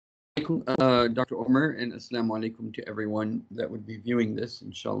alaikum, Dr. Omar, and assalamu alaikum to everyone that would be viewing this,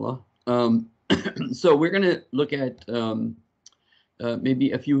 inshallah. So we're going to look at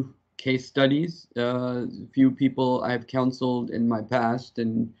maybe a few case studies, a few people I've counseled in my past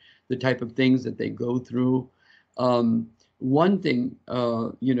and the type of things that they go through. One thing, one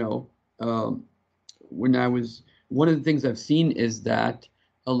of the things I've seen is that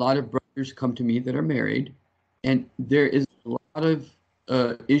a lot of brothers come to me that are married, and there is a lot of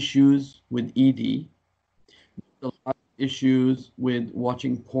issues with ED, a lot of issues with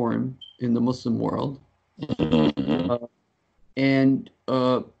watching porn in the Muslim world, and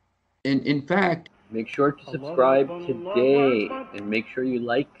in fact, make sure to subscribe today, and make sure you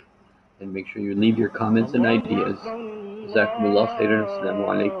like, and make sure you leave your comments and ideas. Jazakumullah khairan. Assalamu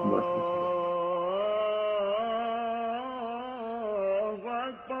alaikum wa rahmatullah.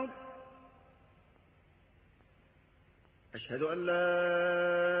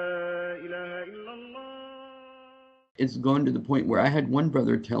 It's gone to the point where I had one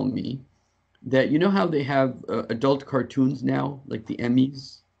brother tell me that, you know how they have adult cartoons now, like the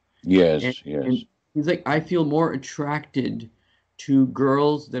Emmys? Yes, and he's like, I feel more attracted to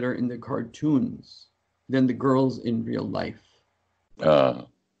girls that are in the cartoons than the girls in real life.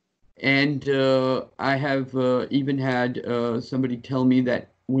 And I have even had somebody tell me that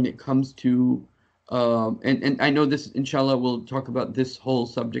when it comes to and I know this, inshallah, we'll talk about this whole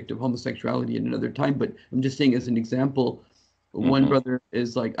subject of homosexuality at another time, but I'm just saying as an example, one brother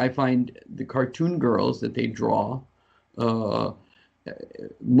is like, I find the cartoon girls that they draw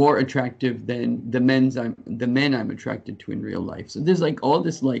more attractive than the men I'm attracted to in real life. So there's like all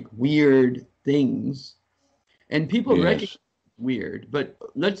this like weird things, and people recognize it's weird. But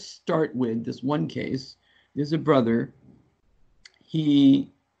let's start with this one case. There's a brother. He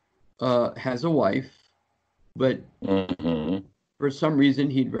has a wife, but for some reason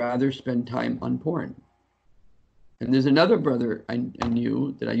he'd rather spend time on porn. And there's another brother I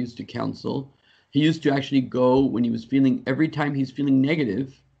knew that I used to counsel. He used to actually go when he was every time he's feeling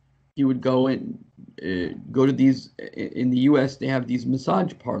negative, he would go and go to these, in the US, they have these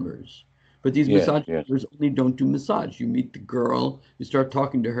massage parlors. But these massage parlors only don't do massage. You meet the girl, you start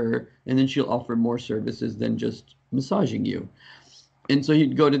talking to her, and then she'll offer more services than just massaging you. And so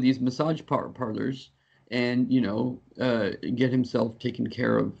he'd go to these massage parlors and, get himself taken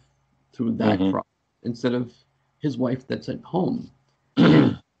care of through that process instead of his wife that's at home.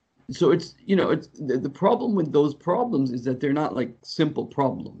 So it's the problem with those problems is that they're not like simple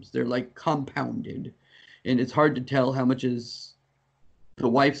problems. They're like compounded, and it's hard to tell how much is the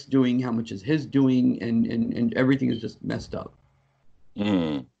wife's doing, how much is his doing, and everything is just messed up.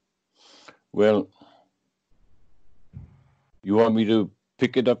 Well, you want me to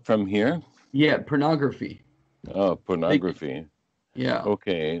pick it up from here? Yeah, pornography. Oh, pornography. Yeah.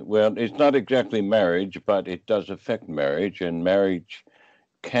 Okay. Well, it's not exactly marriage, but it does affect marriage, and marriage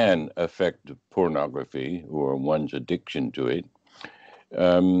can affect pornography or one's addiction to it.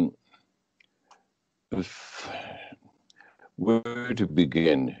 Where to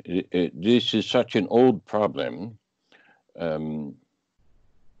begin? This is such an old problem. Oh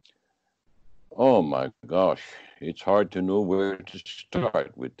my gosh, it's hard to know where to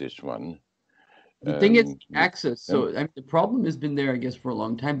start with this one. The thing is access. So I mean, the problem has been there, I guess, for a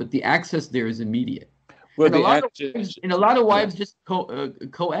long time, but the access there is immediate. Well, and a lot of wives just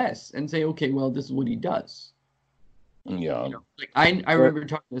coalesce and say, okay, well, this is what he does. Yeah. Like I remember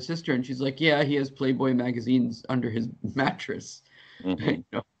talking to a sister, and she's like, yeah, he has Playboy magazines under his mattress.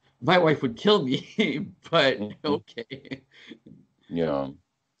 My wife would kill me, but okay. Yeah.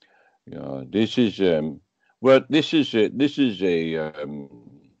 Yeah. This is this is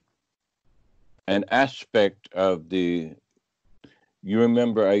an aspect of the. You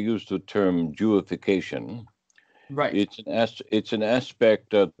remember I used the term Jewification. Right. It's an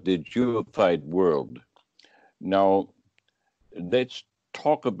aspect of the Jewified world. Now, let's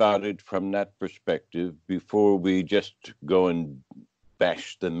talk about it from that perspective before we just go and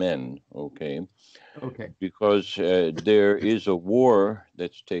bash the men, okay? Okay. Because there is a war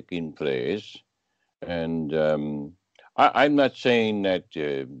that's taking place, and I'm not saying that,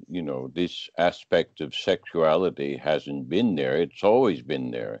 this aspect of sexuality hasn't been there. It's always been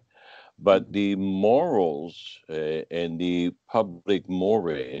there. But the morals and the public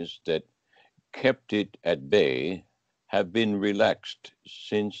mores that kept it at bay have been relaxed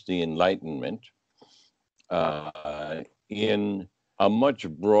since the Enlightenment in a much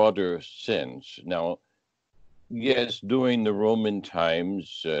broader sense. Now, yes, during the Roman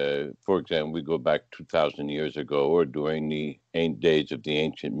times, for example, we go back 2,000 years ago, or during the days of the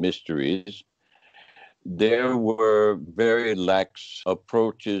ancient mysteries, there were very lax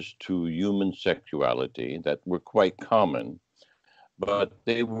approaches to human sexuality that were quite common, but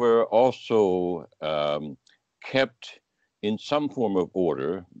they were also kept in some form of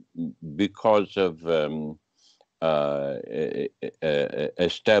order because of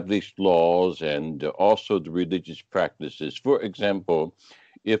established laws and also the religious practices. For example,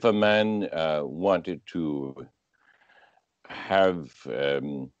 if a man wanted to have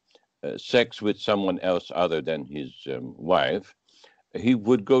sex with someone else other than his wife, he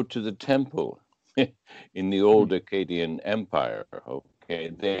would go to the temple in the old Akkadian Empire. Okay,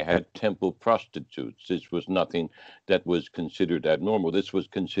 they had temple prostitutes. This was nothing that was considered abnormal. This was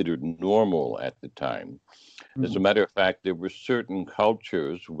considered normal at the time. As a matter of fact, there were certain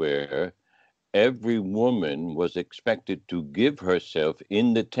cultures where every woman was expected to give herself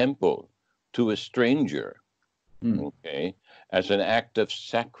in the temple to a stranger, okay, as an act of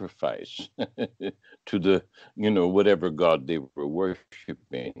sacrifice to the, whatever god they were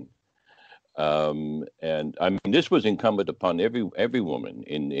worshiping. And I mean, this was incumbent upon every woman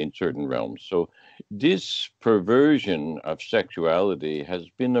in certain realms. So this perversion of sexuality has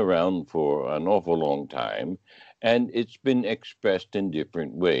been around for an awful long time, and it's been expressed in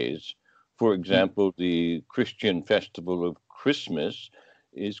different ways. For example, the Christian festival of Christmas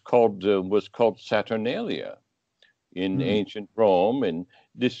was called Saturnalia in ancient Rome, and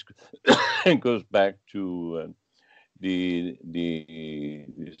this goes back to this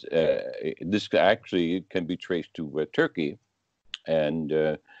actually can be traced to Turkey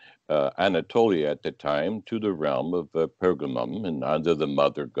and Anatolia at the time, to the realm of Pergamum and under the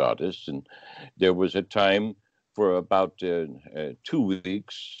mother goddess. And there was a time for about 2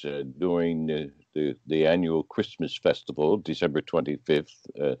 weeks during the annual Christmas festival, December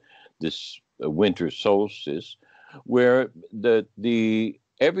 25th, this winter solstice, where the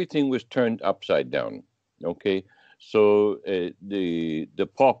everything was turned upside down. Okay. So the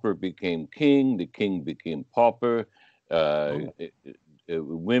pauper became king, the king became pauper,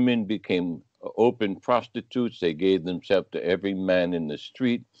 women became open prostitutes, they gave themselves to every man in the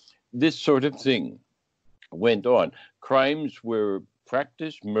street. This sort of thing went on. Crimes were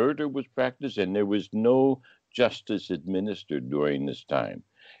practiced, murder was practiced, and there was no justice administered during this time.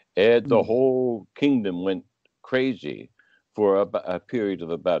 And the whole kingdom went crazy for a period of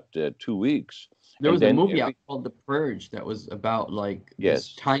about 2 weeks. There was a movie out called The Purge that was about like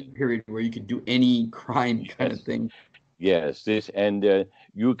this time period where you could do any crime kind of thing. Yes,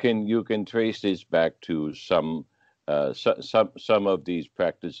 you can trace this back to some of these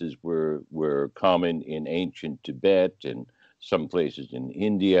practices were common in ancient Tibet and some places in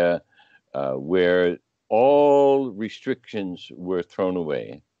India, where all restrictions were thrown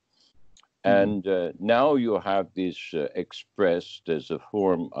away. And now you have this expressed as a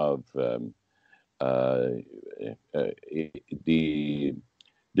form of the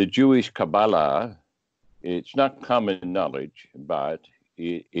Jewish Kabalah. It's not common knowledge, but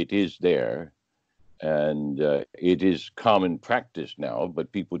it is there, and it is common practice now,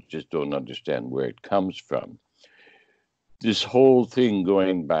 but people just don't understand where it comes from. This whole thing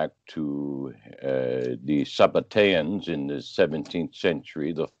going back to the Sabbateans in the 17th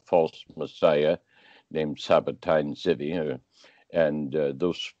century, the false messiah named Sabbatai Zevi, and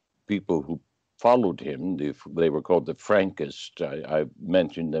those people who followed him, they were called the Frankists. I've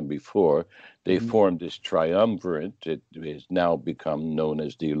mentioned them before. They formed this triumvirate. It has now become known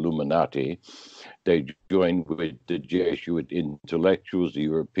as the Illuminati. They joined with the Jesuit intellectuals, the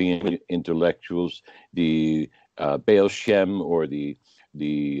European intellectuals, the Baal Shem, or the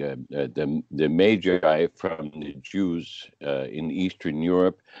Magi from the Jews in Eastern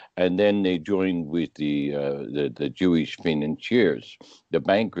Europe, and then they joined with the Jewish financiers, the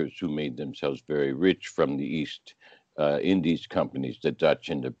bankers who made themselves very rich from the East Indies companies, the Dutch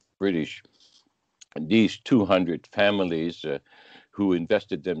and the British. And these 200 families who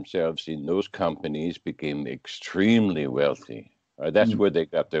invested themselves in those companies became extremely wealthy. That's where they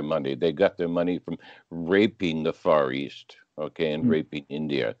got their money. They got their money from raping the Far East, okay, and raping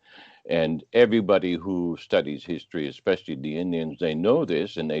India. And everybody who studies history, especially the Indians, they know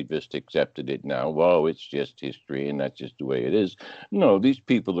this, and they just accepted it now. Well, it's just history, and that's just the way it is. No, these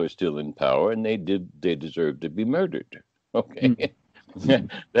people are still in power, and they deserve to be murdered. Okay,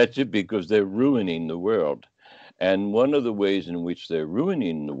 that's it, because they're ruining the world. And one of the ways in which they're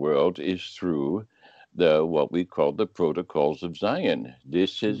ruining the world is through what we call the protocols of Zion.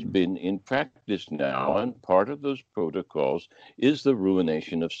 This has been in practice now, and part of those protocols is the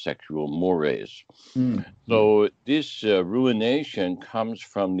ruination of sexual mores. So this ruination comes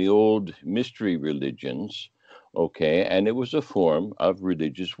from the old mystery religions, okay, and it was a form of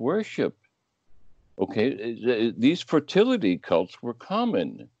religious worship. Okay, these fertility cults were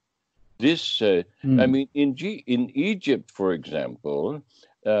common. This, I Mm. mean, in Egypt, for example,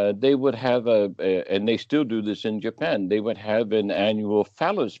 they would have and they still do this in Japan. They would have an annual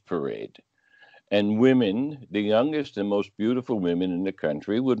phallus parade, and women, the youngest and most beautiful women in the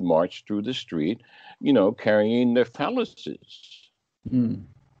country, would march through the street, carrying their phalluses. Mm.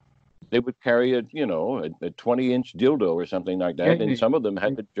 They would carry a 20-inch dildo or something like Yeah, that, and yeah, some of them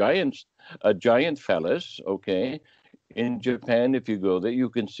had yeah. a giant phallus. Okay, in Japan, if you go there, you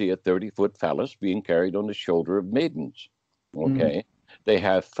can see a 30-foot phallus being carried on the shoulder of maidens. Mm. Okay, they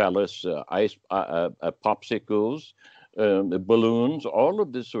have phallus ice popsicles, balloons. All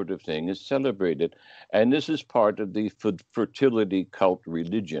of this sort of thing is celebrated, and this is part of the fertility cult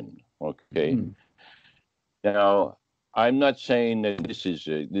religion. Okay, Mm. now I'm not saying that this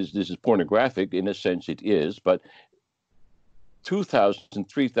is pornographic. In a sense, it is, but 2,000,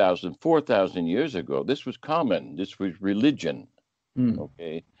 3,000, 4,000 years ago, this was common. This was religion. Mm.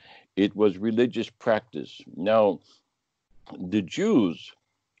 Okay, it was religious practice. Now, the Jews,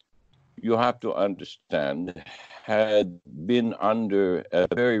 you have to understand, had been under a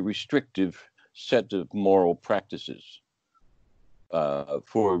very restrictive set of moral practices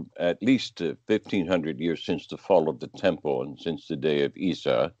for at least 1,500 years since the fall of the temple and since the day of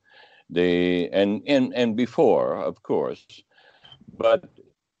Isa. They and before, of course, but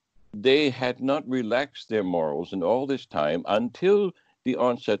they had not relaxed their morals in all this time until the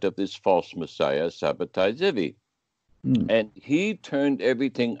onset of this false Messiah, Sabbatai Zevi. Mm. And he turned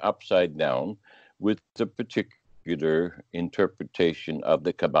everything upside down with the particular interpretation of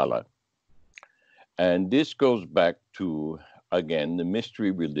the Kabalah. And this goes back to, again, the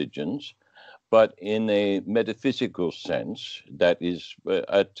mystery religions, but in a metaphysical sense that is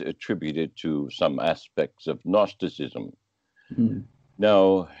attributed to some aspects of Gnosticism. Mm.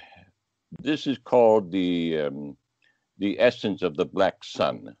 Now, this is called the essence of the black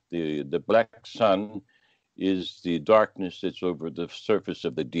sun. The black sun is the darkness that's over the surface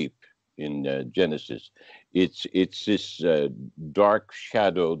of the deep in Genesis. It's this dark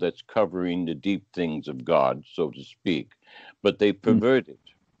shadow that's covering the deep things of God, so to speak. But they Mm. pervert it.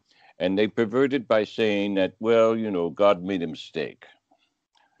 And they pervert it by saying that, well, God made a mistake.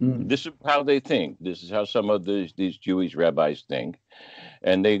 Mm. This is how they think. This is how some of these Jewish rabbis think.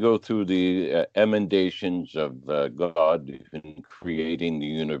 And they go through the emendations of God in creating the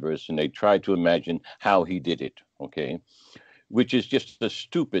universe, and they try to imagine how he did it, okay? Which is just a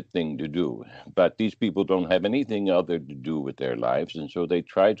stupid thing to do. But these people don't have anything other to do with their lives, and so they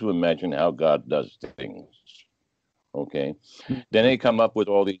try to imagine how God does things, okay? Then Mm. they come up with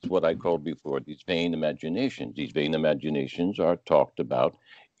all these, what I called before, these vain imaginations. These vain imaginations are talked about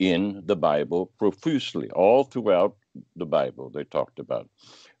in the Bible profusely. All throughout the Bible, they're talked about.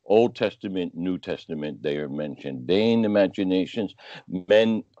 Old Testament, New Testament, they are mentioned. Vain imaginations.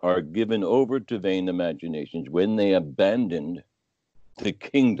 Men are given over to vain imaginations when they abandoned the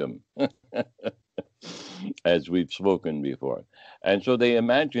kingdom, as we've spoken before. And so they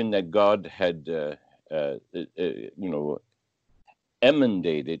imagine that God had,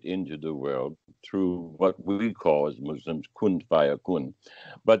 emanated into the world through what we call as Muslims kun fayakun.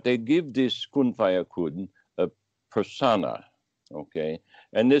 But they give this kun fayakun a persona, okay?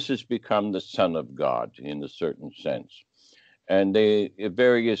 And this has become the Son of God in a certain sense. And they, in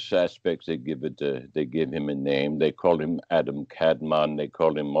various aspects, they give him a name. They call him Adam Kadmon. They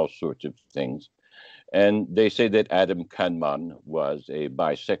call him all sorts of things. And they say that Adam Kadmon was a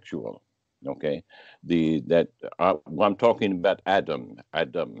bisexual. Okay, I'm talking about Adam.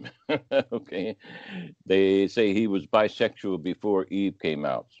 Okay, they say he was bisexual before Eve came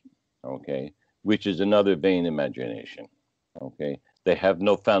out. Okay, which is another vain imagination. Okay, they have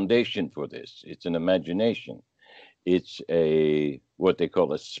no foundation for this. It's an imagination. It's a what they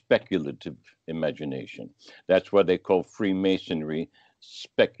call a speculative imagination. That's what they call Freemasonry,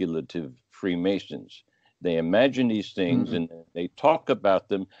 speculative Freemasons. They imagine these things Mm. and they talk about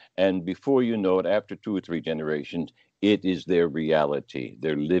them, and before you know it, after 2 or 3 generations, it is their reality.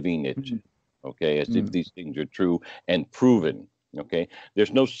 They're living it, Mm. okay, as if Mm. these things are true and proven. Okay,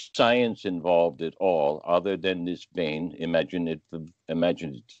 there's no science involved at all, other than this vain imaginative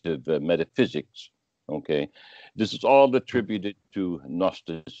metaphysics. Okay, this is all attributed to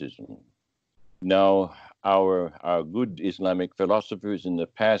Gnosticism. Now, our good Islamic philosophers in the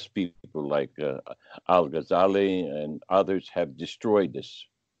past, people like Al-Ghazali and others, have destroyed this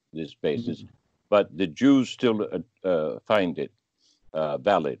basis, Mm. but the Jews still find it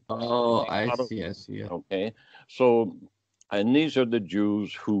valid. And Oh, they I follow. see. I see. Yeah. Okay, so and these are the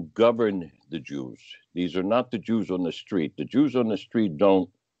Jews who govern the Jews. These are not the Jews on the street. The Jews on the street don't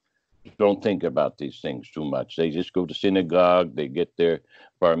don't think about these things too much. They just go to synagogue, they get their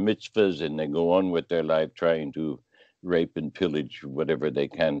bar mitzvahs, and they go on with their life trying to rape and pillage whatever they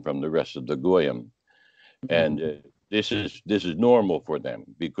can from the rest of the goyim. And this is normal for them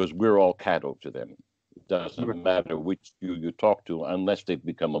because we're all cattle to them. It doesn't matter which Jew you talk to unless they've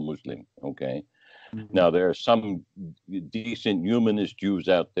become a Muslim. Okay. Now there are some decent humanist Jews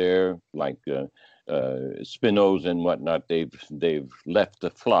out there, like Spinoza and whatnot. They've left the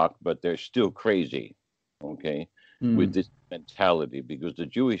flock, but they're still crazy. Okay, with this mentality, because the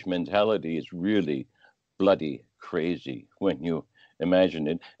Jewish mentality is really bloody crazy when you imagine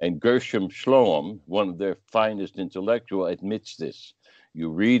it. And Gershom Scholem, one of their finest intellectual, admits this. You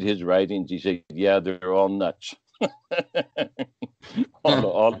read his writings, he says, yeah, they're all nuts.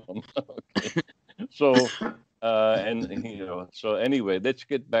 all of them. Okay. So, so anyway, let's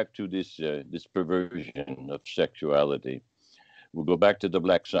get back to this perversion of sexuality. We'll go back to the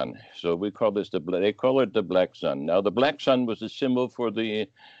black sun. So we call this they call it the black sun. Now, the black sun was a symbol for the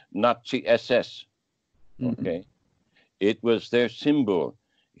Nazi SS. Okay. It was their symbol.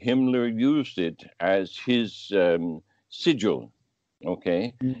 Himmler used it as his sigil.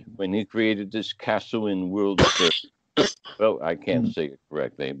 Okay. When he created this castle in World War. Well, I can't say it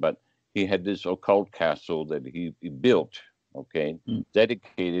correctly, but he had this occult castle that he built, okay,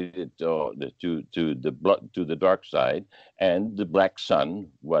 dedicated it to the dark side, and the black sun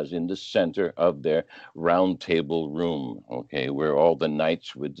was in the center of their round table room, okay, where all the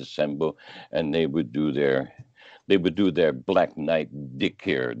knights would assemble, and they would do their black knight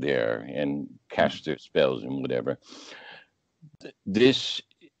dikir there and cast their spells and whatever. This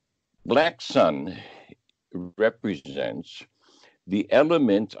black sun represents the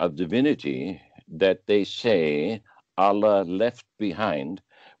element of divinity that they say Allah left behind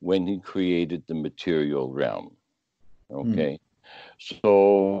when he created the material realm. Okay.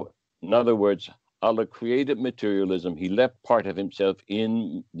 So, in other words, Allah created materialism. He left part of himself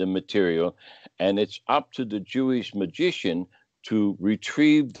in the material, and it's up to the Jewish magician to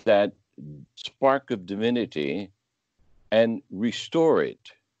retrieve that spark of divinity and restore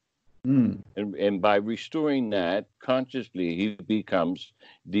it. And by restoring that consciously, he becomes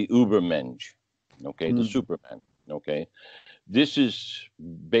the Ubermensch, okay, the Superman, okay. This is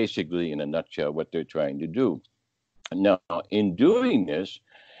basically, in a nutshell, what they're trying to do. Now, in doing this,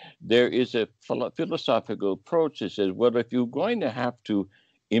 there is a philosophical approach that says, well, if you're going to have to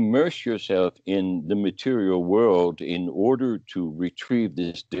immerse yourself in the material world in order to retrieve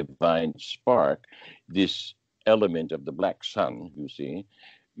this divine spark, this element of the black sun, you see,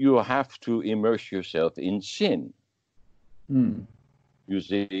 you have to immerse yourself in sin. You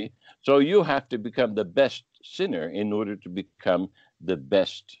see? So you have to become the best sinner in order to become the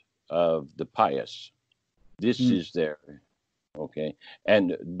best of the pious. This is there. Okay.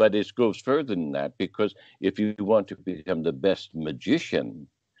 But it goes further than that, because if you want to become the best magician,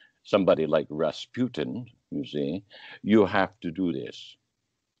 somebody like Rasputin, you see, you have to do this.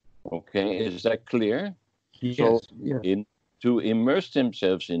 Okay. Is that clear? Yes. So to immerse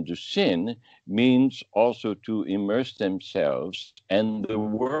themselves into sin means also to immerse themselves and the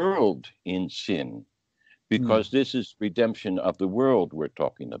world in sin, because this is redemption of the world we're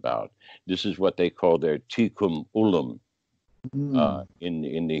talking about. This is what they call their tikkun olam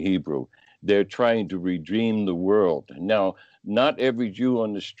in the Hebrew. They're trying to redeem the world. Now, not every Jew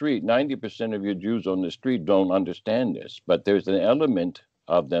on the street, 90% of your Jews on the street don't understand this, but there's an element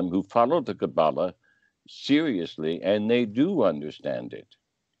of them who follow the Kabalah seriously, and they do understand it.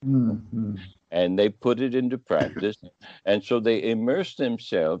 And they put it into practice, and so they immerse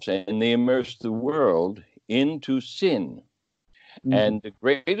themselves and they immerse the world into sin. And the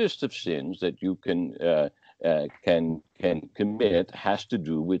greatest of sins that you can commit has to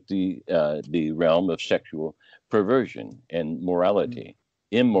do with the realm of sexual perversion and morality.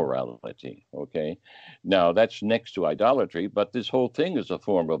 Immorality, okay? Now, that's next to idolatry, but this whole thing is a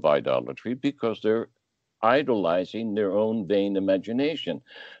form of idolatry because they're idolizing their own vain imagination.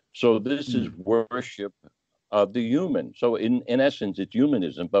 So this is worship of the human. So in essence, it's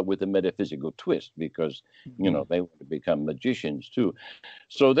humanism, but with a metaphysical twist, because, they want to become magicians too.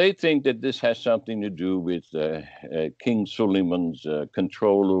 So they think that this has something to do with King Suleiman's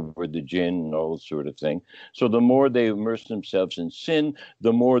control over the jinn and all sort of thing. So the more they immerse themselves in sin,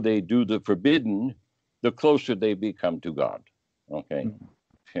 the more they do the forbidden, the closer they become to God. Okay.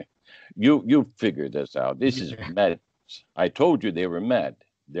 You figured this out. This is mad. I told you they were mad.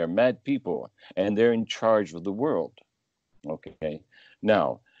 They're mad people, and they're in charge of the world. Okay.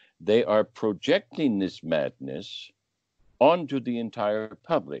 Now, they are projecting this madness onto the entire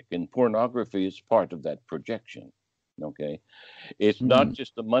public, and pornography is part of that projection. Okay. It's not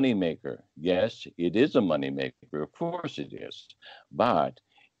just a moneymaker. Yes, it is a moneymaker. Of course it is. But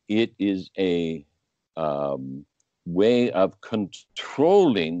it is a way of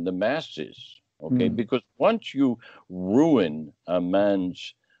controlling the masses. Okay. Because once you ruin a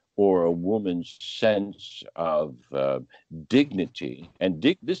man's or a woman's sense of dignity, and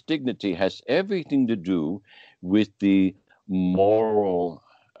this dignity has everything to do with the moral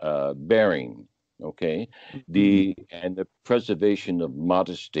bearing, okay, the preservation of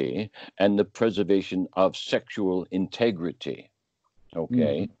modesty and the preservation of sexual integrity,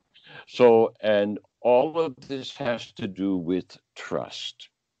 okay. So, and all of this has to do with trust,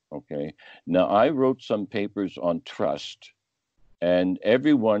 okay. Now, I wrote some papers on trust, and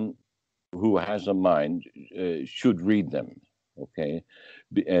everyone who has a mind should read them, okay.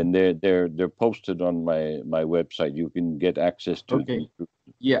 And they're posted on my website. You can get access to them.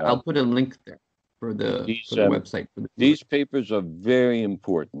 Yeah, I'll put a link there for the website for the these papers are very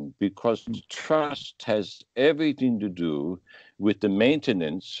important because trust has everything to do with the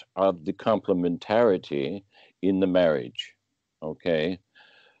maintenance of the complementarity in the marriage. Okay.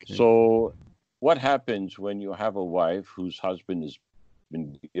 So what happens when you have a wife whose husband has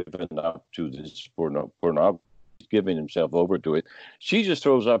been given up to this pornography, giving himself over to it? She just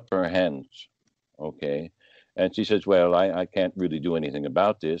throws up her hands. Okay. And she says, well, I can't really do anything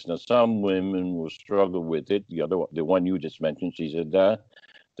about this. Now, some women will struggle with it. The one you just mentioned, she said,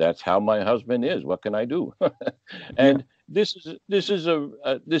 that's how my husband is. What can I do? And this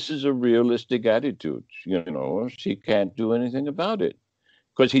is a realistic attitude. You know, she can't do anything about it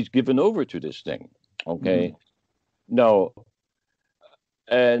because he's given over to this thing. Okay. No.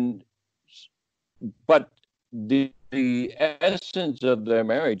 But the essence of their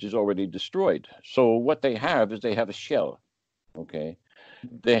marriage is already destroyed. So what they have is they have a shell. Okay.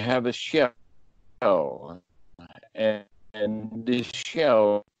 They have a shell, and this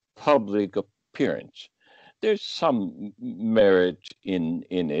shell public appearance. There's some merit in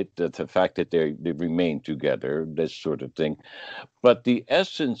it, that the fact that they remain together, this sort of thing. But the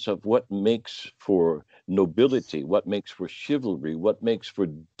essence of what makes for nobility, what makes for chivalry, what makes for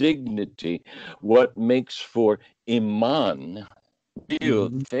dignity, what makes for iman,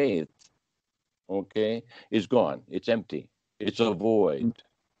 real faith, okay, is gone. It's empty. It's a void.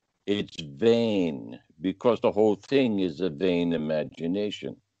 It's vain, because the whole thing is a vain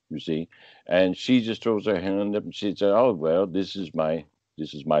imagination, you see. And she just throws her hand up and she says, oh, well, this is my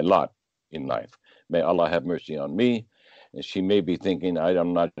lot in life. May Allah have mercy on me. And she may be thinking,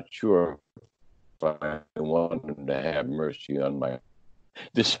 I'm not sure if I want him to have mercy on my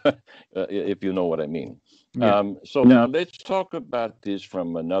this, if you know what I mean. So now let's talk about this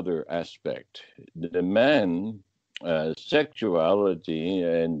from another aspect. The man, sexuality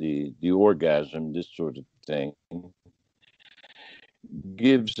and the orgasm, this sort of thing,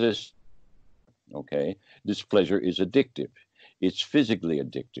 gives us, okay, this pleasure is addictive. It's physically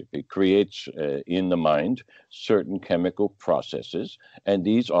addictive. It creates in the mind certain chemical processes, and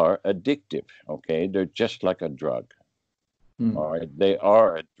these are addictive, okay? They're just like a drug, all right? They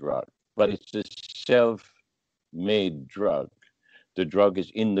are a drug, but it's a self-made drug. The drug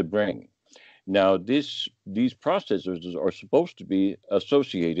is in the brain. Now, these processes are supposed to be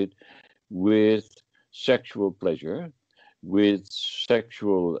associated with sexual pleasure, with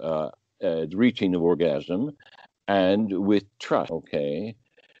sexual reaching of orgasm, and with trust. Okay,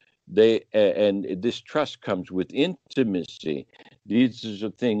 and this trust comes with intimacy. These are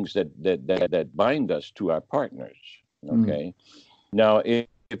the things that bind us to our partners. Okay, now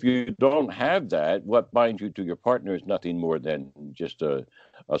if you don't have that, what binds you to your partner is nothing more than just a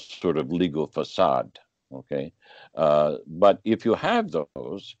sort of legal facade. Okay, but if you have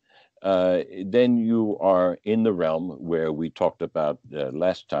those, then you are in the realm where we talked about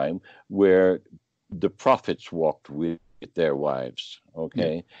last time, where the prophets walked with their wives.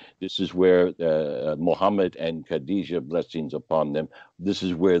 Okay, this is where Muhammad and Khadijah, blessings upon them, this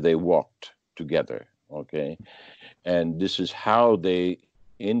is where they walked together. Okay, and this is how they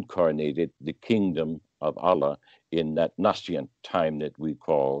incarnated the kingdom of Allah in that nascent time that we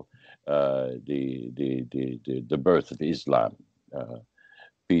call the birth of Islam.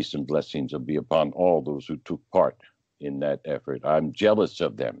 Peace and blessings will be upon all those who took part in that effort. I'm jealous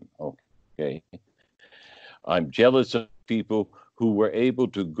of them. Okay, I'm jealous of people who were able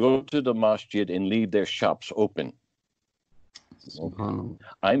to go to the masjid and leave their shops open. Okay.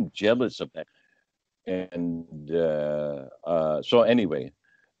 I'm jealous of that. And so anyway,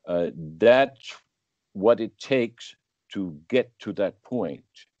 that's what it takes to get to that point.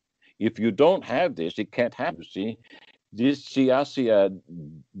 If you don't have this, it can't happen. See, this siasia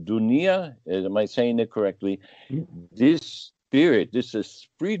dunia, am I saying it correctly? Yeah. This spirit, this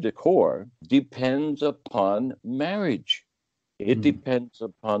esprit de corps, depends upon marriage. It depends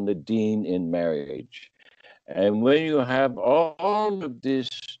upon the deen in marriage. And when you have all of this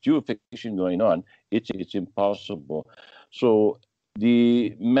duification going on, it's impossible. So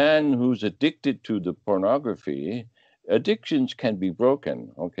the man who's addicted to the pornography, addictions can be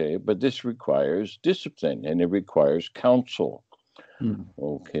broken, okay, but this requires discipline and it requires counsel,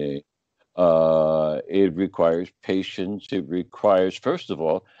 okay. It requires patience. It requires, first of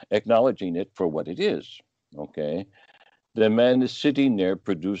all, acknowledging it for what it is, okay. The man is sitting there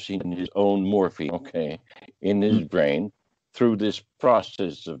producing his own morphine, okay, in his brain through this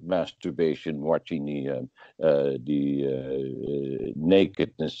process of masturbation, watching the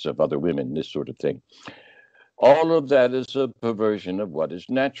nakedness of other women, this sort of thing. All of that is a perversion of what is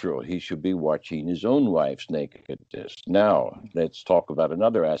natural. He should be watching his own wife's nakedness. Now, let's talk about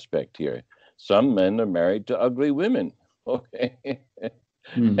another aspect here. Some men are married to ugly women, okay,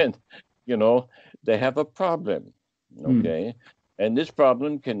 and they have a problem. Okay. And this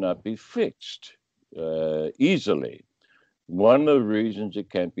problem cannot be fixed easily. One of the reasons it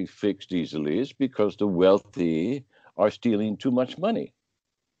can't be fixed easily is because the wealthy are stealing too much money.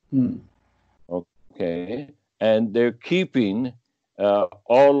 Okay. And they're keeping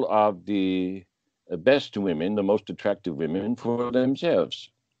all of the best women, the most attractive women, for themselves.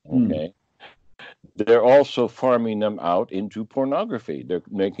 Okay. They're also farming them out into pornography. They're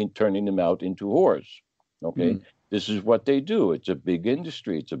turning them out into whores. Okay. This is what they do. It's a big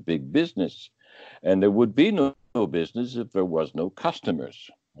industry. It's a big business. And there would be no business if there was no customers.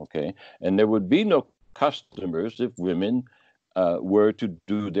 Okay. And there would be no customers if women were to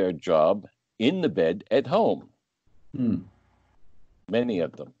do their job in the bed at home. Many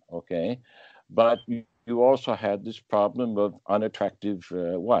of them. Okay. But you also had this problem of unattractive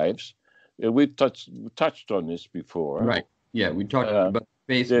wives. We've touched on this before. Right. Yeah, we talked about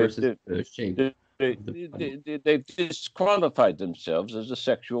face versus shape. They've disqualified themselves as a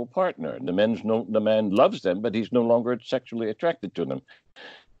sexual partner. The man loves them, but he's no longer sexually attracted to them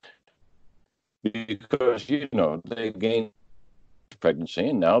because they gained pregnancy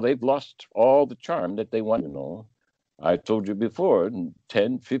and now they've lost all the charm that they want. I told you before,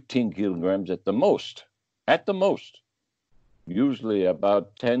 10, 15 kilograms at the most. At the most. Usually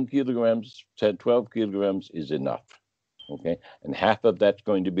about 10 kilograms, 10, 12 kilograms is enough. Okay. And half of that's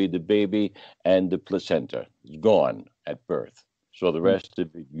going to be the baby and the placenta. It's gone at birth. So the rest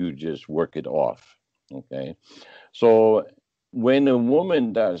of it, you just work it off. Okay. So when a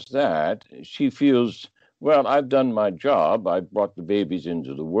woman does that, she feels, well, I've done my job. I brought the babies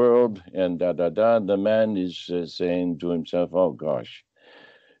into the world and The man is saying to himself, oh gosh,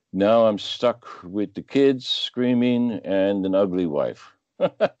 now I'm stuck with the kids screaming and an ugly wife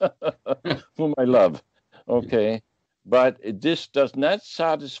whom I love. Okay. But this does not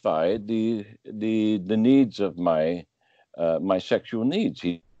satisfy the needs of my sexual needs.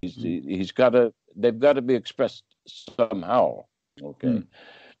 They've got to be expressed somehow. Okay.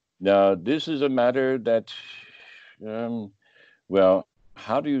 Now this is a matter that, well,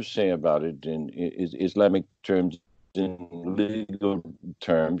 how do you say about it in Islamic terms, in legal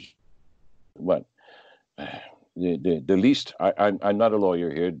terms? What? The least, I'm not a lawyer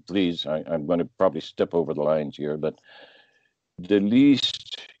here, please, I'm going to probably step over the lines here, but the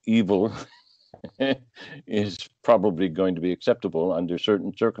least evil is probably going to be acceptable under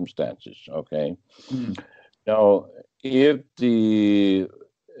certain circumstances, okay? Now, if the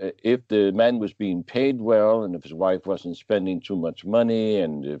man was being paid well and if his wife wasn't spending too much money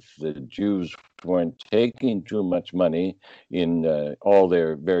and if the Jews weren't taking too much money in all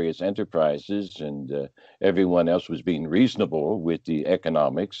their various enterprises and everyone else was being reasonable with the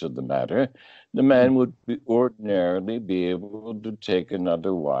economics of the matter, the man would ordinarily be able to take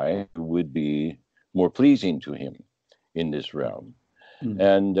another wife who would be more pleasing to him in this realm.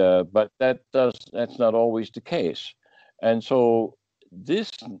 And but that's not always the case. And so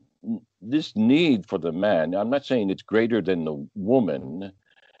this need for the man, I'm not saying it's greater than the woman.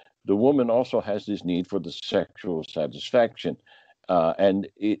 The woman also has this need for the sexual satisfaction, and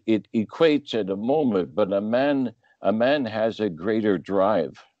it equates at a moment. But a man has a greater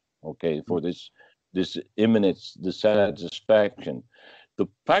drive, okay, for this imminence, the satisfaction. The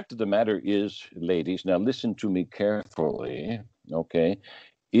fact of the matter is, ladies, now listen to me carefully, okay?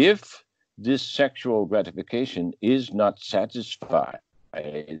 If this sexual gratification is not satisfied,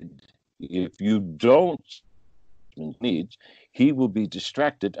 if you don't needs, he will be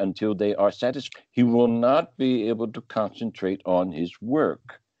distracted until they are satisfied. He will not be able to concentrate on his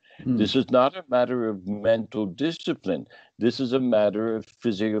work. This is not a matter of mental discipline. This is a matter of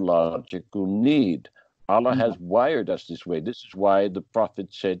physiological need. Allah has wired us this way. This is why the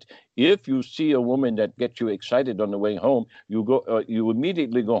Prophet said, if you see a woman that gets you excited on the way home, you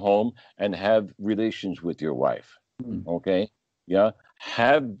immediately go home and have relations with your wife. Okay? Yeah?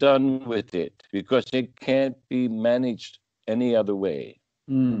 Have done with it, because it can't be managed any other way.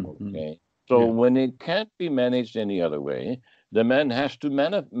 Okay? So when it can't be managed any other way, the man has to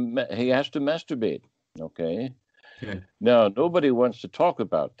masturbate. Okay? Now, nobody wants to talk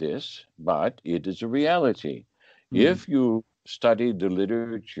about this, but it is a reality. If you study the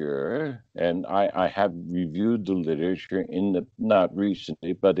literature, and I have reviewed the literature not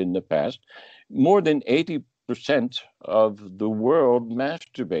recently, but in the past, more than 80% of the world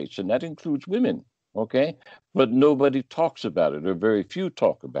masturbates, and that includes women. Okay? But nobody talks about it, or very few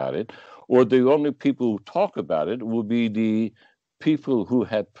talk about it, or the only people who talk about it will be the people who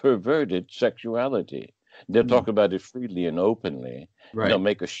have perverted sexuality. They'll talk about it freely and openly. Right. They'll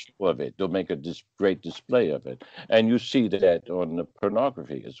make a show of it. They'll make a great display of it. And you see that on the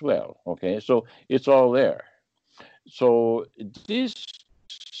pornography as well. Okay, so it's all there. So this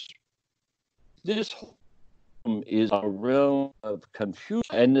is a realm of confusion,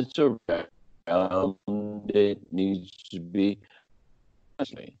 and it's a realm that needs to be.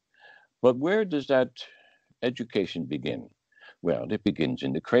 But where does that education begin? Well, it begins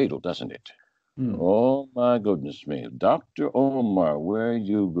in the cradle, doesn't it? Oh my goodness me. Dr. Omar, where are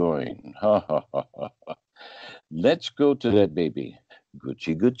you going? Ha ha ha ha. Let's go to that baby.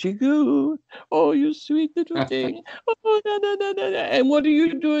 Gucci, Gucci, goo. Oh, you sweet little thing. Oh, no, no, no, no, no. And what are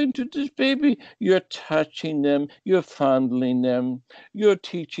you doing to this baby? You're touching them. You're fondling them. You're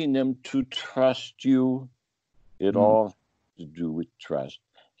teaching them to trust you. It all has to do with trust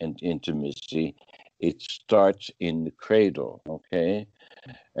and intimacy. It starts in the cradle, okay?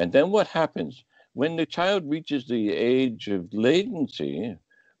 And then what happens? When the child reaches the age of latency,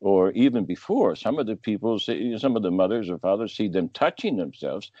 or even before, some of the people say, some of the mothers or fathers see them touching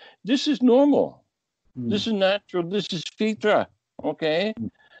themselves. This is normal. This is natural. This is fitra, okay?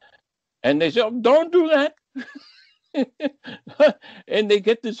 And they say, oh, don't do that. And they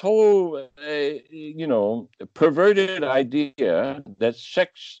get this whole, perverted idea that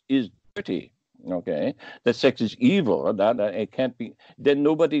sex is dirty. Okay, that sex is evil. That it can't be. Then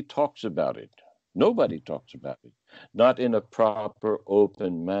nobody talks about it. Nobody talks about it, not in a proper,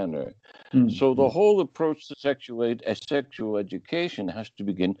 open manner. So the whole approach to sexual education has to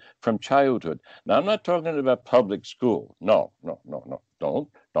begin from childhood. Now, I'm not talking about public school. No.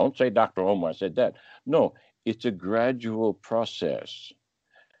 Don't say Dr. Omar said that. No, it's a gradual process.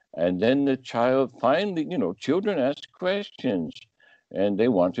 And then the child finally, children ask questions. And they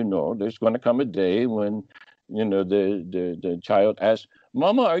want to know. There's going to come a day when, the child asks,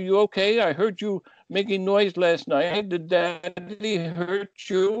 "Mama, are you okay? I heard you making noise last night. Did Daddy hurt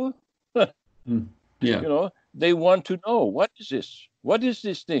you?" Yeah. They want to know, what is this? What is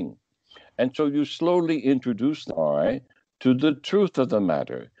this thing? And so you slowly introduce them to the truth of the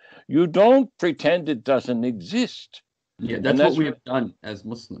matter. You don't pretend it doesn't exist. Yeah, that's what we have done as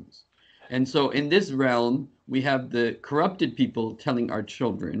Muslims. And so in this realm, we have the corrupted people telling our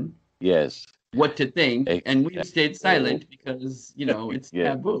children what to think, and we've stayed silent because, it's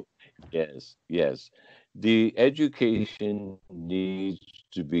taboo. Yes. The education needs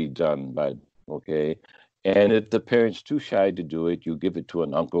to be done okay? And if the parent's too shy to do it, you give it to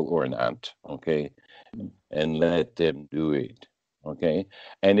an uncle or an aunt, okay? And let them do it, okay?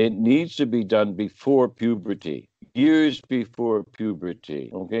 And it needs to be done before puberty. Years before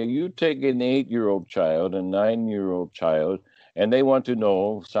puberty, okay? You take an 8-year-old child, a 9-year-old child, and they want to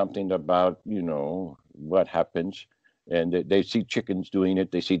know something about, what happens. And they see chickens doing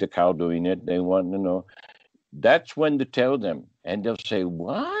it. They see the cow doing it. They want to know. That's when to tell them. And they'll say,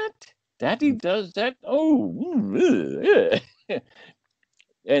 "What? Daddy does that? Oh."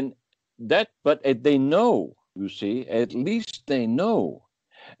 And but they know, you see, at least they know.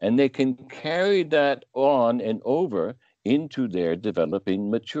 And they can carry that on and over into their developing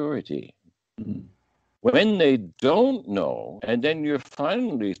maturity. When they don't know, and then you're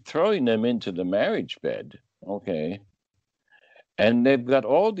finally throwing them into the marriage bed, okay, and they've got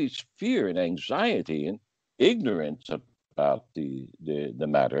all these fear and anxiety and ignorance about the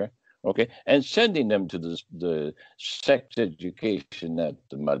matter, okay, and sending them to the sex education that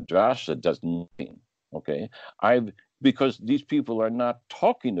the madrasa does nothing, okay, because these people are not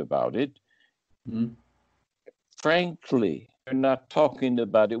talking about it. Frankly, they're not talking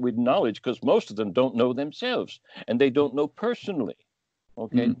about it with knowledge, because most of them don't know themselves, and they don't know personally.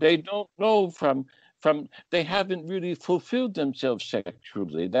 Okay, they don't know from they haven't really fulfilled themselves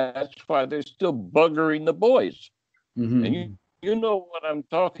sexually. That's why they're still buggering the boys. Mm-hmm. And you know what I'm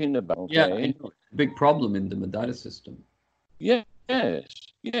talking about, okay? Yeah, I know. Big problem in the Madara system. Yes,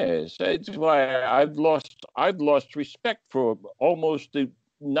 yes. That's why I've lost respect for almost the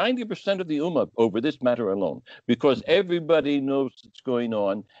 90% of the Ummah over this matter alone, because everybody knows what's going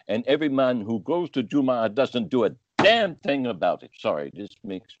on, and every man who goes to Jum'ah doesn't do a damn thing about it. Sorry, this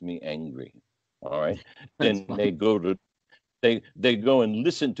makes me angry. All right, then fine. they go and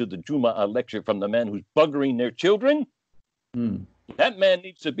listen to the Jum'ah lecture from the man who's buggering their children. That man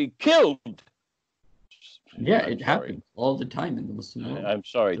needs to be killed. Yeah, it happens all the time in the Muslim world. I'm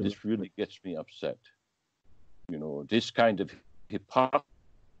sorry, this really gets me upset. You know, this kind of hypocrisy,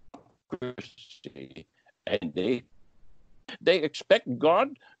 and they expect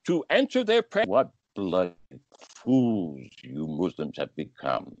God to answer their prayer. What bloody fools you Muslims have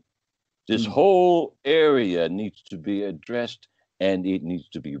become. This whole area needs to be addressed, and it needs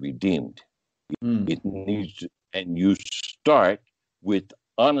to be redeemed. It needs to, and you start with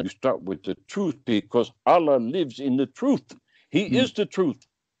honor. You start with the truth, because Allah lives in the truth. He is the truth.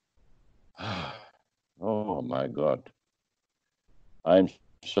 Oh my God. I'm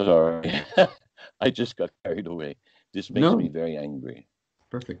sorry. I just got carried away. This makes me very angry.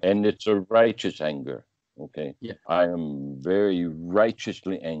 Perfect. And it's a righteous anger. Okay. Yeah. I am very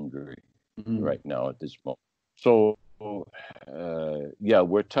righteously angry right now at this moment. So, yeah,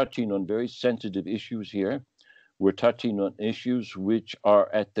 we're touching on very sensitive issues here. We're touching on issues which are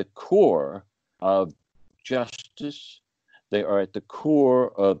at the core of justice. They are at the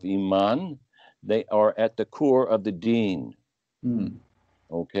core of Iman. They are at the core of the Deen.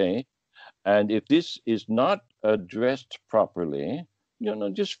 Okay? And if this is not addressed properly, you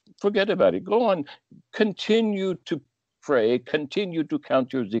know, just forget about it. Go on, continue to pray, continue to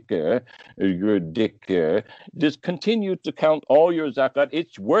count your zikr, your dhikr, just continue to count all your zakat.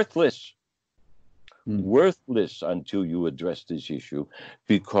 It's worthless. Worthless until you address this issue,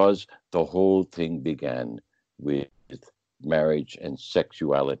 because the whole thing began with marriage and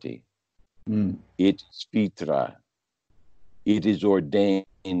sexuality. It's fitra. It is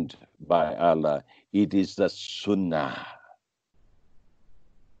ordained by Allah. It is the sunnah.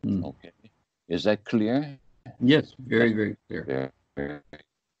 Okay. Is that clear? Yes, very, very clear.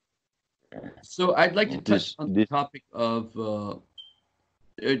 So I'd like to touch on the topic of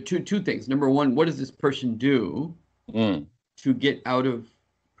two things. Number one, what does this person do to get out of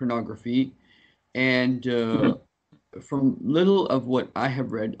pornography? And from little of what I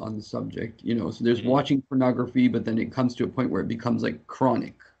have read on the subject, you know, so there's watching pornography, but then it comes to a point where it becomes like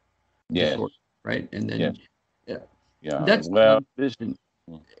chronic disorder, right? And then that's well,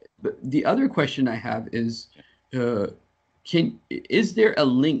 but the other question I have is, is there a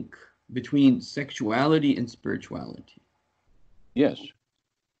link between sexuality and spirituality? Yes.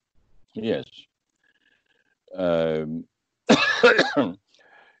 Yes. You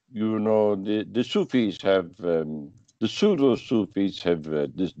know, the Sufis have, the pseudo Sufis have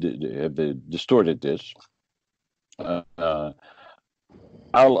distorted this.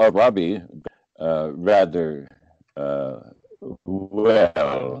 Al-Arabi rather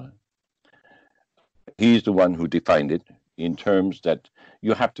well. He's the one who defined it in terms that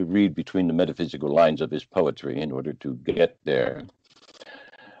you have to read between the metaphysical lines of his poetry in order to get there.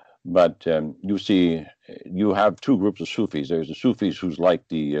 But you see, you have two groups of Sufis. There's the Sufis who's like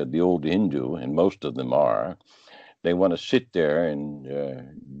the old Hindu, and most of them are. They want to sit there and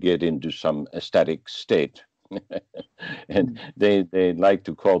get into some ecstatic state. And they like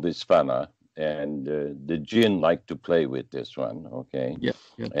to call this fana. And the jinn like to play with this one, okay? Yeah.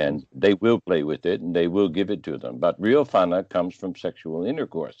 And they will play with it, and they will give it to them. But real fana comes from sexual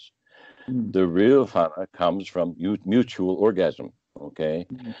intercourse. The real fana comes from mutual orgasm, okay?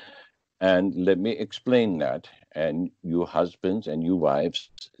 And let me explain that. And you husbands and you wives,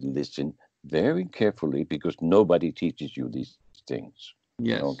 listen very carefully, because nobody teaches you these things.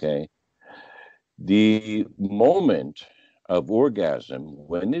 Yes. Okay? The moment of orgasm,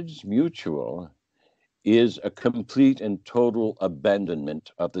 when it's mutual, is a complete and total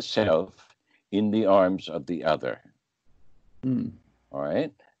abandonment of the self in the arms of the other. All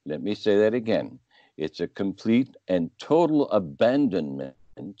right? Let me say that again. It's a complete and total abandonment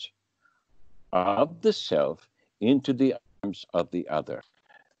of the self into the arms of the other.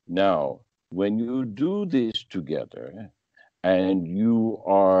 Now, when you do this together and you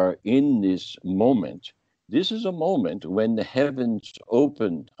are in this moment, this is a moment when the heavens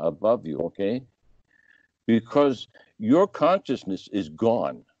open above you, okay? Because your consciousness is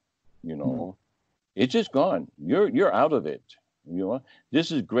gone, you know. It's just gone. You're out of it, you know.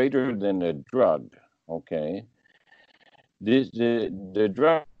 This is greater than a drug, Okay, the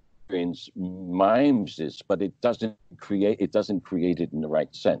drug mimes this, but it doesn't create it in the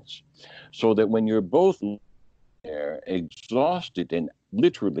right sense. So that when you're both there, exhausted and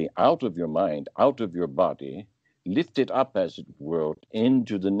literally out of your mind, out of your body, lifted up as it were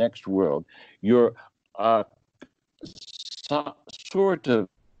into the next world, you're sort of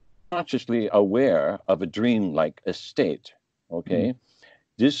consciously aware of a dream-like state. Okay,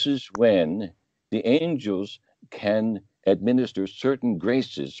 this is when the angels can administer certain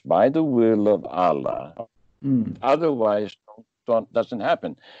graces by the will of Allah. Otherwise, doesn't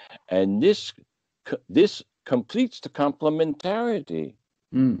happen. And this completes the complementarity.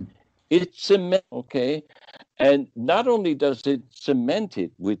 It cements, okay? And not only does it cement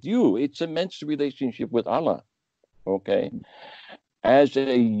it with you, it cements the relationship with Allah, okay? As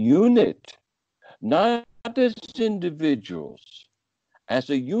a unit, not as individuals, as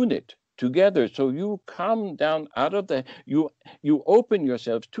a unit together. So you come down out of you open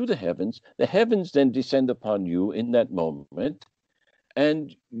yourselves to the heavens then descend upon you in that moment,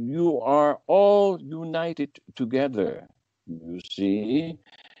 and you are all united together. You see,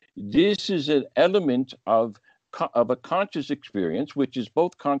 this is an element of a conscious experience, which is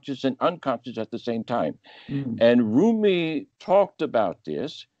both conscious and unconscious at the same time. And Rumi talked about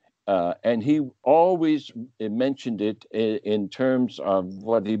this, and he always mentioned it in terms of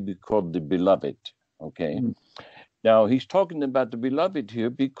what he called the beloved. Okay. Now he's talking about the beloved here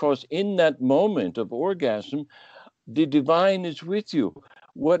because in that moment of orgasm, the divine is with you.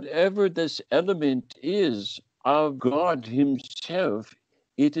 Whatever this element is of God himself,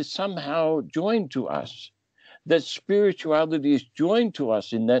 it is somehow joined to us. That spirituality is joined to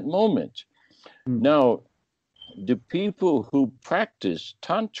us in that moment. Now, the people who practice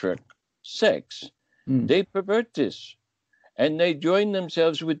tantric sex, they pervert this, and they join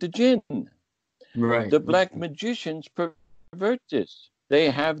themselves with the jinn. Right. The black magicians pervert this. They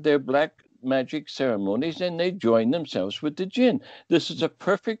have their black magic ceremonies and they join themselves with the jinn. This is a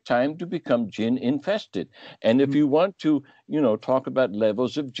perfect time to become jinn infested. And if you want to, talk about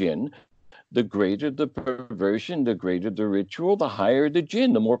levels of jinn, the greater the perversion, the greater the ritual, the higher the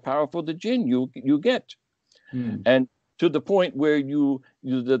jinn, the more powerful the jinn you get. And to the point where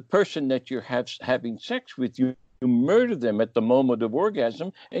the person that you're having sex with, you murder them at the moment of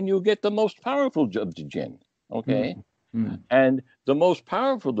orgasm, and you get the most powerful of the jinn. Okay? And the most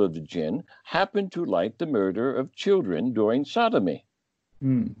powerful of the jinn happen to like the murder of children during sodomy.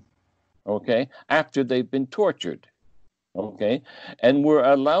 Okay? After they've been tortured. Okay? And we're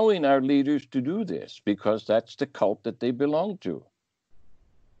allowing our leaders to do this because that's the cult that they belong to.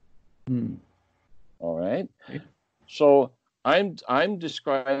 All right? So I'm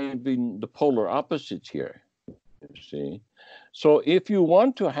describing the polar opposites here. You see? So if you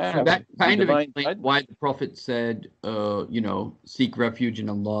want to have so that kind of explains why the Prophet said, seek refuge in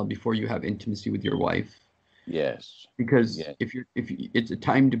Allah before you have intimacy with your wife. Yes. Because if it's a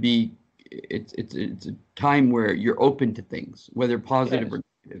time to be, it's a time where you're open to things, whether positive or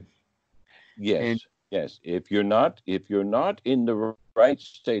negative. Yes. Yes. If you're not in the right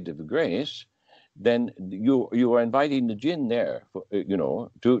state of grace, then you are inviting the jinn there,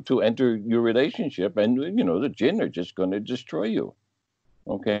 to enter your relationship, and the jinn are just going to destroy you.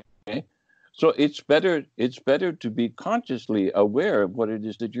 Okay, so it's better to be consciously aware of what it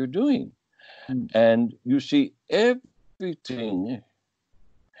is that you're doing, and you see everything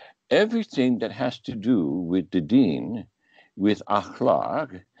that has to do with the deen, with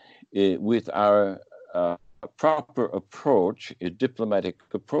akhlaq, with our proper approach, a diplomatic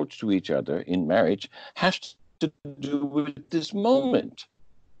approach to each other in marriage, has to do with this moment.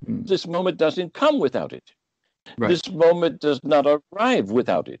 This moment doesn't come without it. Right. This moment does not arrive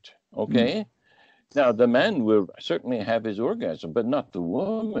without it. Okay? Now, the man will certainly have his orgasm, but not the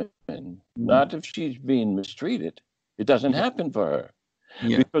woman. Not if she's being mistreated. It doesn't happen for her.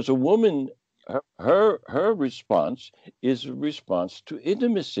 Because a woman, her response is a response to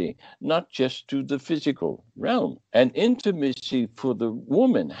intimacy, not just to the physical realm. And intimacy for the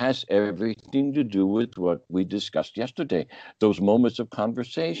woman has everything to do with what we discussed yesterday. Those moments of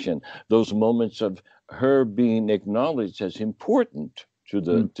conversation, those moments of her being acknowledged as important to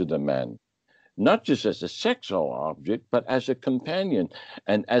the man. Not just as a sexual object, but as a companion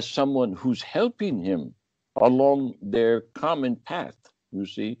and as someone who's helping him along their common path, you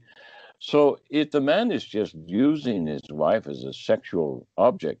see. So if the man is just using his wife as a sexual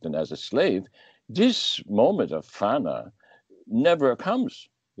object and as a slave, this moment of fana never comes.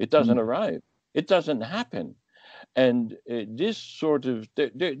 It doesn't arrive. It doesn't happen. And this sort of,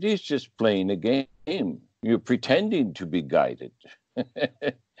 this just playing a game. You're pretending to be guided.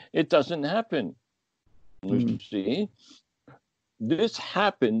 It doesn't happen. You see, this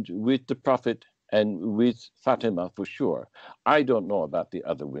happened with the Prophet and with Fatima for sure. I don't know about the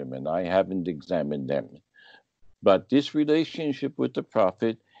other women. I haven't examined them. But this relationship with the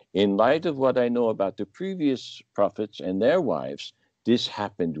Prophet, in light of what I know about the previous prophets and their wives, this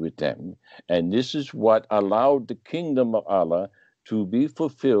happened with them. And this is what allowed the kingdom of Allah to be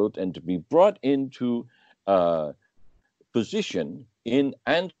fulfilled and to be brought into position in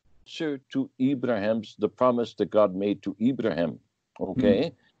answer to Abraham's, the promise that God made to Abraham.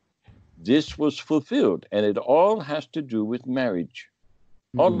 Okay? This was fulfilled, and it all has to do with marriage.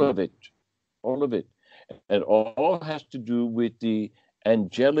 All of it. All of it. It all has to do with the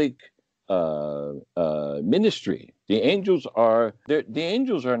angelic ministry. The angels are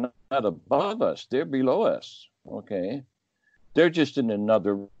not above us; they're below us. Okay, they're just in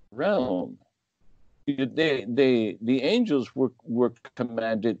another realm. The angels were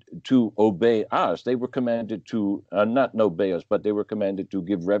commanded to obey us. They were commanded to not obey us, but they were commanded to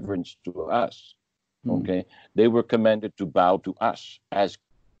give reverence to us. Okay, they were commanded to bow to us as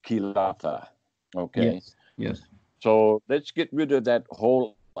Khilafah. Okay. Yes. Yes. So let's get rid of that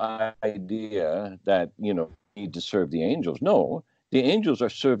whole idea that, you need to serve the angels. No, the angels are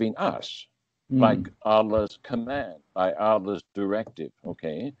serving us by Allah's command, by Allah's directive.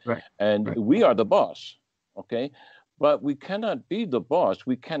 Okay. Right. And we are the boss. Okay. But we cannot be the boss.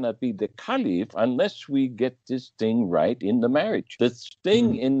 We cannot be the caliph unless we get this thing right in the marriage. This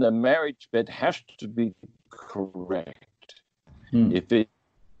thing in the marriage bed has to be correct. If it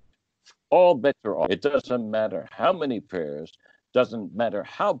all bets are off. It doesn't matter how many prayers, doesn't matter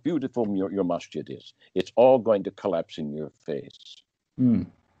how beautiful your masjid is. It's all going to collapse in your face.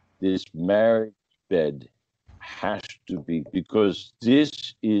 This marriage bed has to be, because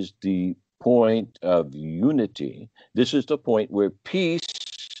this is the point of unity. This is the point where peace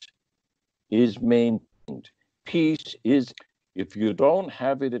is maintained. Peace is, if you don't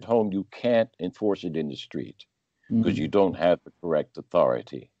have it at home, you can't enforce it in the street because you don't have the correct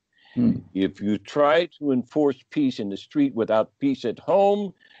authority. If you try to enforce peace in the street without peace at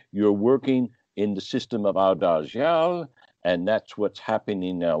home, you're working in the system of Al-Dajjal, and that's what's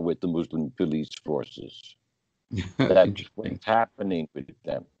happening now with the Muslim police forces. That's what's happening with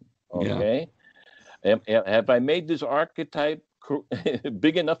them. Okay? Yeah. Have I made this archetype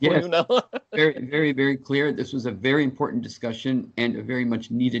big enough for you now? Very, very, very clear. This was a very important discussion and a very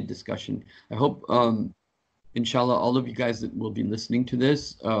much needed discussion. I hope inshallah, all of you guys that will be listening to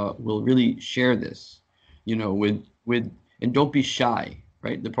this will really share this, and don't be shy,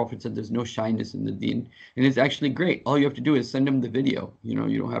 right? The Prophet said there's no shyness in the deen, and it's actually great. All you have to do is send them the video. You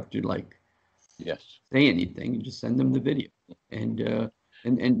don't have to say anything. You just send them the video,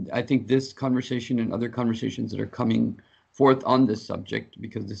 and I think this conversation and other conversations that are coming forth on this subject,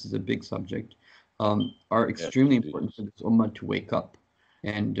 because this is a big subject, are extremely important for this ummah to wake up,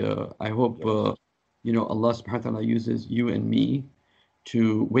 and I hope. Allah subhanahu wa ta'ala uses you and me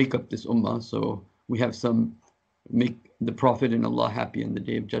to wake up this ummah, so we have make the Prophet and Allah happy in the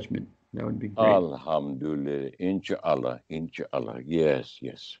Day of Judgment. That would be great. Alhamdulillah, inshallah, yes.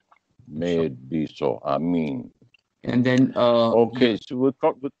 May it be so. Ameen. And then okay, so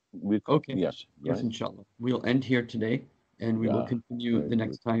okay. Yes, inshallah. We'll end here today, and we will continue the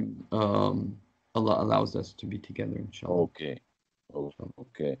next time Allah allows us to be together, inshallah. Okay.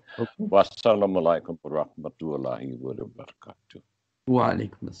 Wassalamu alaikum wa rahmatullahi wa barakatuh. Wa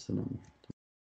alaikum assalam.